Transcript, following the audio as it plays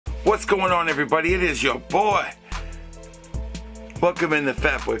What's going on, everybody? It is your boy. Welcome in the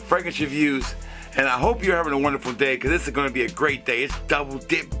Fat Boy Fragrance Reviews, and I hope you're having a wonderful day, because this is going to be a great day. It's Double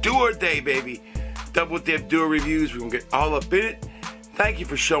Dip Doer Day, baby. Double Dip Doer Reviews. We're going to get all up in it. Thank you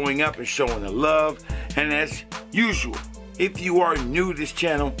for showing up and showing the love. And as usual, if you are new to this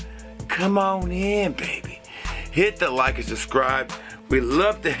channel, come on in, baby. Hit the like and subscribe. We'd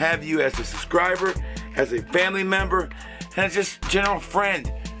love to have you as a subscriber, as a family member, and as just general friend.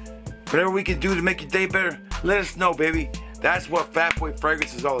 Whatever we can do to make your day better, let us know, baby. That's what Fat Boy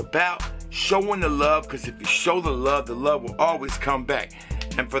Fragrance is all about. Showing the love, because if you show the love will always come back.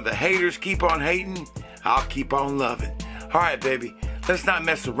 And for the haters, keep on hating, I'll keep on loving. Alright, baby, let's not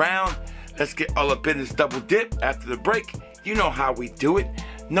mess around. Let's get all up in this double dip after the break. You know how we do it.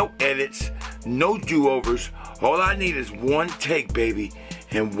 No edits, no do-overs. All I need is one take, baby.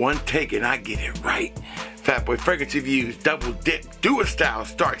 And one take, and I get it right. Fat Boy Fragrance Reviews Double Dip Doer Style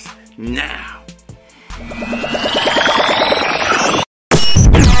starts now.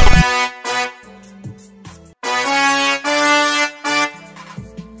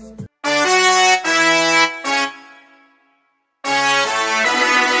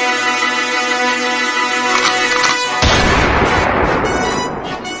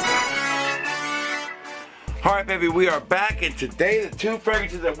 Alright, baby, we are back, and today the two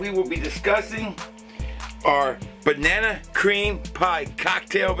fragrances that we will be discussing are Banana Cream Pie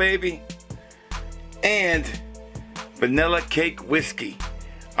Cocktail, baby, and Vanilla Cake Whiskey.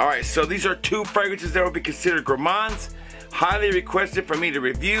 Alright, so these are two fragrances that will be considered gourmands, highly requested for me to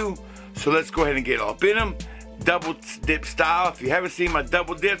review, so let's go ahead and get up in them. Double dip style. If you haven't seen my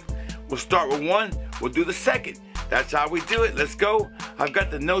double dip, we'll start with one, we'll do the second. That's how we do it. Let's go. I've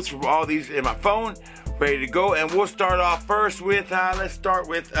got the notes from all these in my phone, ready to go, and we'll start off first with, let's start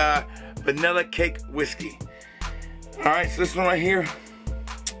with Vanilla Cake Whiskey. Alright, so this one right here,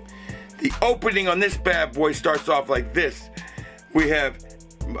 the opening on this bad boy starts off like this. We have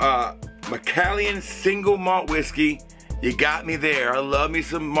Macallan Single Malt Whiskey. You got me there. I love me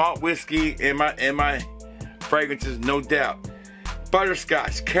some malt whiskey in my fragrances, no doubt.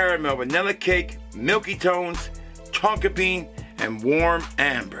 Butterscotch, caramel, vanilla cake, milky tones, tonka bean, and warm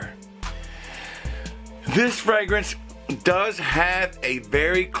amber. This fragrance does have a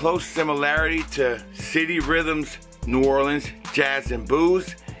very close similarity to City Rhythms, New Orleans, Jazz and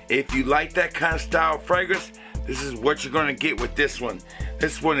Booze. If you like that kind of style fragrance, this is what you're gonna get with this one.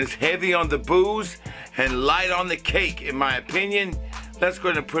 This one is heavy on the booze and light on the cake, in my opinion. Let's go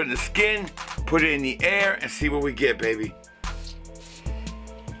ahead and put it in the skin, put it in the air, and see what we get, baby.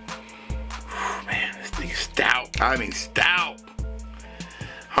 Whew, man, this thing is stout. I mean stout.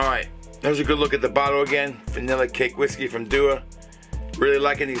 Alright, there's a good look at the bottle again. Vanilla Cake Whiskey from Dua. Really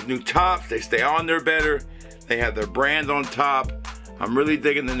liking these new tops. They stay on there better. They have their brand on top. I'm really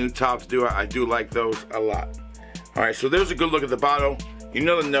digging the new tops, Dua. I do like those a lot. Alright, so there's a good look at the bottle. You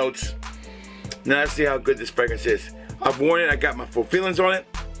know the notes. Now let's see how good this fragrance is. I've worn it. I got my full feelings on it.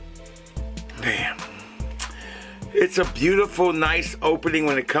 Bam. It's a beautiful, nice opening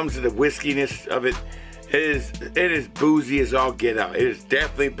when it comes to the whiskiness of it. It is boozy as all get out. It is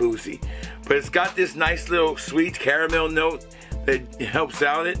definitely boozy. But it's got this nice little sweet caramel note that helps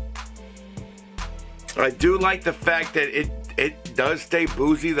out it. I do like the fact that it does stay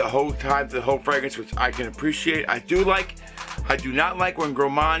boozy the whole time, the whole fragrance, which I can appreciate. I do not like when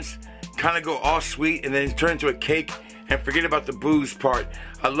gourmands kind of go all sweet and then turn into a cake and forget about the booze part.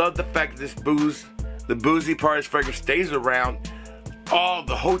 I love the fact that this booze, the boozy part of this fragrance, stays around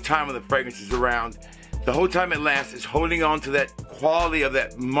the whole time of the fragrance is around. The whole time it lasts, is holding on to that quality of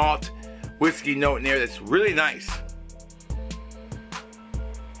that malt whiskey note in there that's really nice.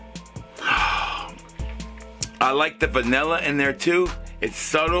 I like the vanilla in there too. It's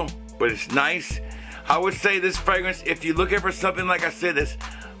subtle, but it's nice. I would say this fragrance, if you're looking for something, like I said, it's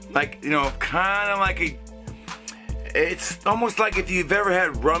like, you know, kind of like it's almost like if you've ever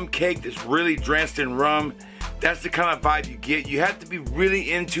had rum cake that's really drenched in rum. That's the kind of vibe you get. You have to be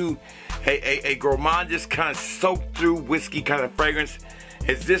really into a gourmand, just kind of soaked through whiskey kind of fragrance.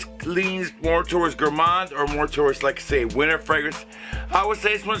 Is this leans more towards gourmand or more towards, like, say, winter fragrance? I would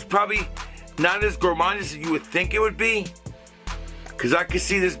say this one's probably not as gourmand as you would think it would be, because I could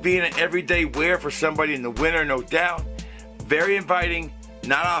see this being an everyday wear for somebody in the winter, no doubt. Very inviting,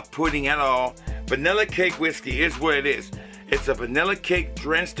 not off-putting at all. Vanilla Cake Whiskey is what it is. It's a vanilla cake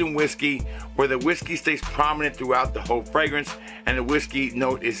drenched in whiskey, where the whiskey stays prominent throughout the whole fragrance, and the whiskey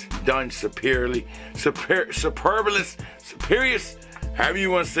note is done superiorly, superbulous, however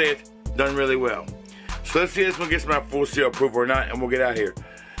you want to say it, done really well. So let's see if this one gets my full seal approval or not, and we'll get out of here.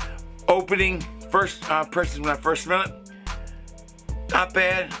 Opening, first impressions when I first smell it, Not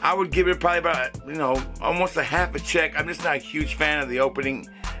bad. I would give it probably about, you know, almost a half a check. I'm just not a huge fan of the opening.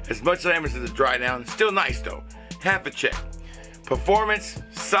 As much as I am as the dry down. Still nice though. Half a check. Performance,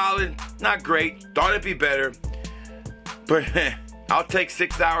 solid, not great. Thought it'd be better. But I'll take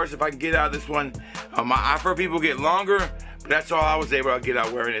 6 hours if I can get out of this one. I've heard people get longer, but that's all I was able to get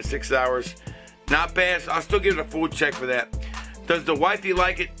out wearing it, 6 hours. Not bad, so I'll still give it a full check for that. Does the wifey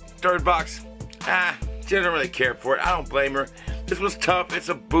like it? Third box? She doesn't really care for it. I don't blame her. This was tough. It's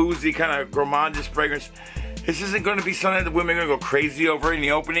a boozy kind of gourmandish fragrance. This isn't going to be something that women are going to go crazy over in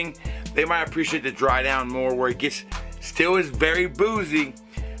the opening. They might appreciate the dry down more, where it gets, still is very boozy,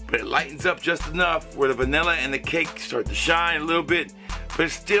 but it lightens up just enough where the vanilla and the cake start to shine a little bit, but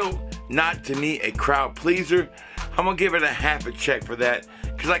it's still not, to me, a crowd pleaser. I'm going to give it a half a check for that,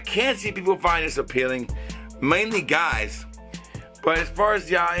 because I can see people find this appealing, mainly guys. But as far as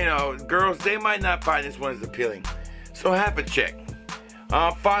y'all, you know, girls, they might not find this one as appealing. So half a check.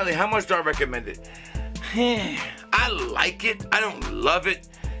 Finally, how much do I recommend it? I like it. I don't love it.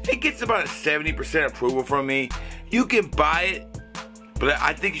 It gets about a 70% approval from me. You can buy it, but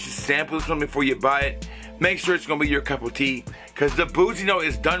I think you should sample this one before you buy it. Make sure it's gonna be your cup of tea, because the boozy note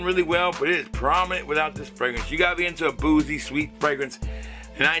is done really well, but it is prominent without this fragrance. You gotta be into a boozy, sweet fragrance.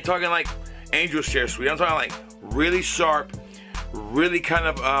 And I ain't talking like Angel Share Sweet. I'm talking like really sharp, really kind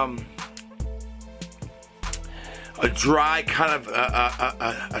of a dry kind of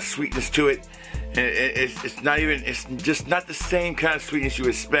a sweetness to it. And it's not even, it's just not the same kind of sweetness you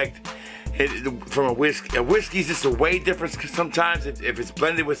expect from a whiskey. A whiskey's just a way different sometimes if it's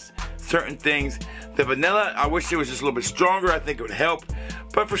blended with certain things. The vanilla, I wish it was just a little bit stronger. I think it would help.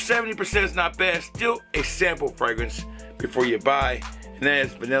 But for 70%, it's not bad. Still a sample fragrance before you buy. And then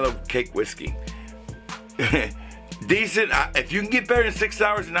it's vanilla cake whiskey. Decent. If you can get better than 6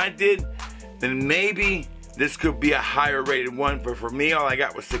 hours than I did, then maybe this could be a higher rated one. But for me, all I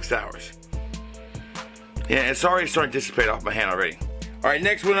got was 6 hours. Yeah, it's already starting to dissipate off my hand already. All right,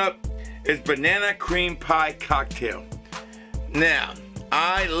 next one up is Banana Cream Pie Cocktail. Now,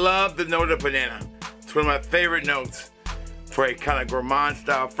 I love the note of banana. It's one of my favorite notes for a kind of gourmand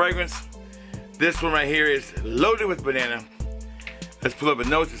style fragrance. This one right here is loaded with banana. Let's pull up a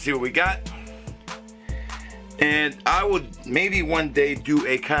notes and see what we got. And I would maybe one day do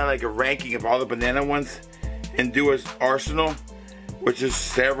a kind of like a ranking of all the banana ones and do an arsenal, which is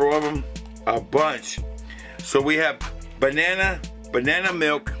several of them, a bunch. So we have banana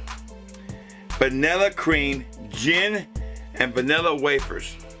milk, vanilla cream, gin, and vanilla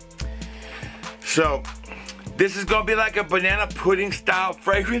wafers. So this is gonna be like a banana pudding style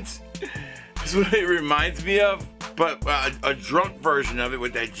fragrance. That's what it reminds me of, but a drunk version of it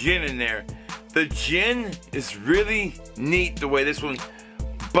with that gin in there. The gin is really neat the way this one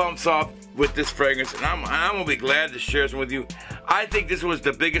bumps off with this fragrance, and I'm gonna be glad to share this with you. I think this was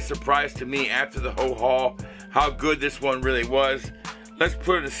the biggest surprise to me after the whole haul, how good this one really was. Let's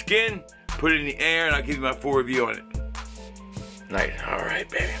put it in the skin, put it in the air, and I'll give you my full review on it. Nice. All right,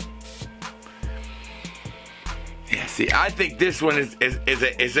 baby. Yeah, see, I think this one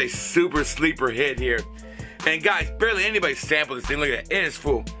is a super sleeper hit here. And guys, barely anybody sampled this thing. Look at that, it is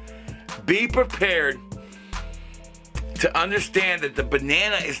full. Be prepared to understand that the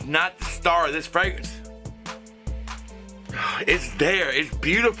banana is not the star of this fragrance. It's there, it's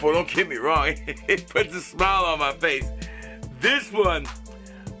beautiful, don't get me wrong. It puts a smile on my face. This one,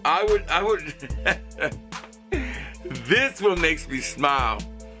 I would this one makes me smile.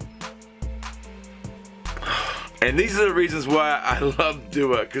 And these are the reasons why I love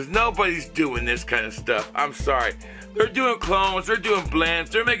Dua, because nobody's doing this kind of stuff. I'm sorry. They're doing clones, they're doing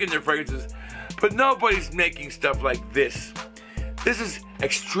blends, they're making their fragrances, but nobody's making stuff like this. This is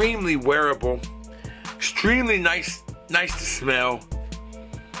extremely wearable, extremely nice to smell.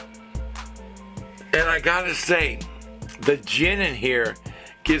 And I gotta say, the gin in here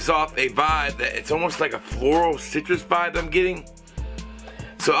gives off a vibe that it's almost like a floral citrus vibe I'm getting.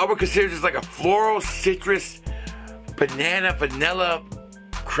 So I would consider this like a floral citrus banana vanilla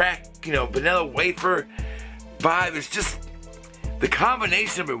crack, you know, vanilla wafer vibe. It's just, the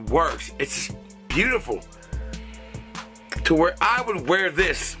combination of it works. It's just beautiful. To where I would wear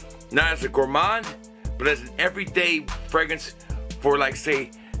this, not as a gourmand, but as an everyday fragrance for, like,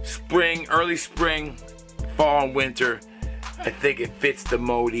 say, spring, early spring, fall and winter. I think it fits the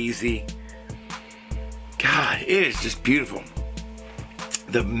mode easy. God, it is just beautiful.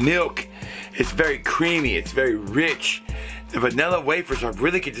 The milk is very creamy, it's very rich. The vanilla wafers, I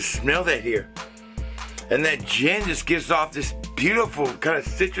really can just smell that here. And that gin just gives off this beautiful kind of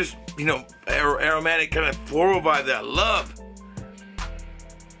citrus, you know, aromatic kind of floral vibe that I love.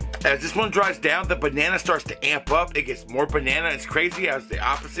 As this one dries down, the banana starts to amp up. It gets more banana. It's crazy. It's the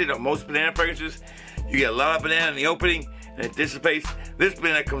opposite of most banana fragrances. You get a lot of banana in the opening, and it dissipates. This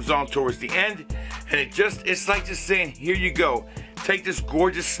banana comes on towards the end, and it's like just saying, here you go. Take this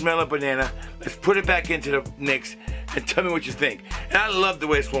gorgeous smell of banana. Let's put it back into the mix, and tell me what you think. And I love the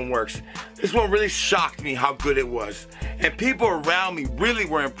way this one works. This one really shocked me how good it was. And people around me really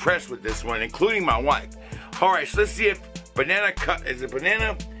were impressed with this one, including my wife. All right, so let's see if banana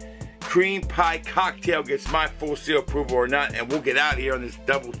cream pie cocktail gets my full seal approval or not, and we'll get out of here on this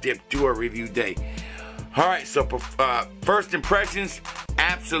double dip duo review day. All right, so first impressions,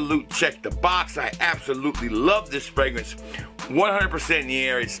 absolute check the box. I absolutely love this fragrance. 100% in the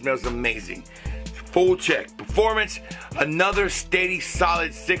air. It smells amazing. Full check. Performance, another steady,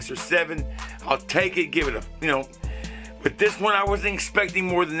 solid 6 or 7. I'll take it. Give it a, with this one, I wasn't expecting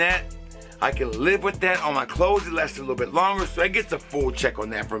more than that. I can live with that on my clothes. It lasts a little bit longer, so it gets a full check on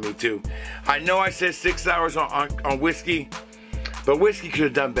that for me too. I know I said 6 hours on whiskey, but whiskey could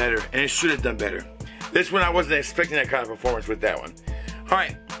have done better, and it should have done better. This one, I wasn't expecting that kind of performance with that one. All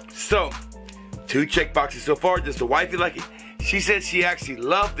right, so 2 check boxes so far. Does the wifey like it? She said she actually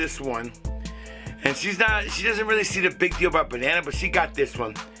loved this one, and she doesn't really see the big deal about banana, but she got this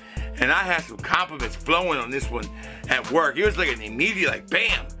one. And I had some compliments flowing on this one at work. It was like an immediate, like,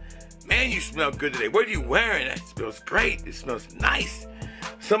 bam. Man, you smell good today. What are you wearing? That smells great. It smells nice.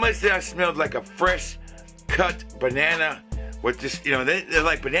 Somebody said I smelled like a fresh cut banana with this, they're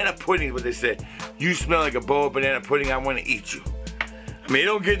like banana pudding, what they said. You smell like a bowl of banana pudding. I want to eat you. I mean, it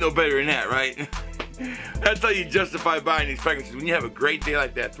don't get no better than that, right? That's how you justify buying these fragrances. When you have a great day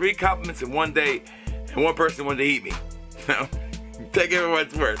like that. 3 compliments in one day, and one person wanted to eat me. Take it for what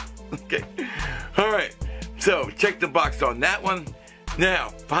it's worth. Okay. All right. So, check the box on that one. Now,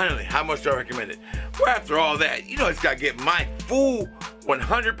 finally, how much do I recommend it? Well, after all that, it's got to get my full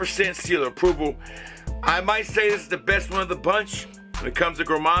 100% seal of approval. I might say this is the best one of the bunch. When it comes to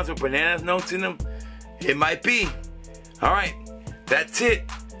Gourmands with banana notes in them, it might be. All right, that's it.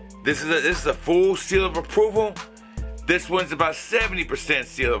 This is a full seal of approval. This one's about 70%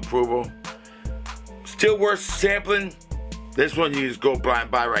 seal of approval. Still worth sampling. This one you just go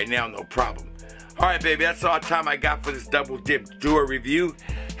blind buy right now, no problem. All right, baby, that's all the time I got for this double dip duo review.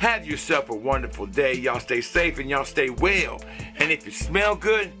 Have yourself a wonderful day. Y'all stay safe and y'all stay well. And if you smell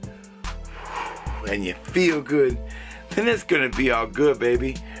good and you feel good, then it's gonna be all good,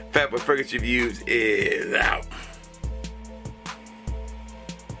 baby. Fatboy Fragrance Reviews is out.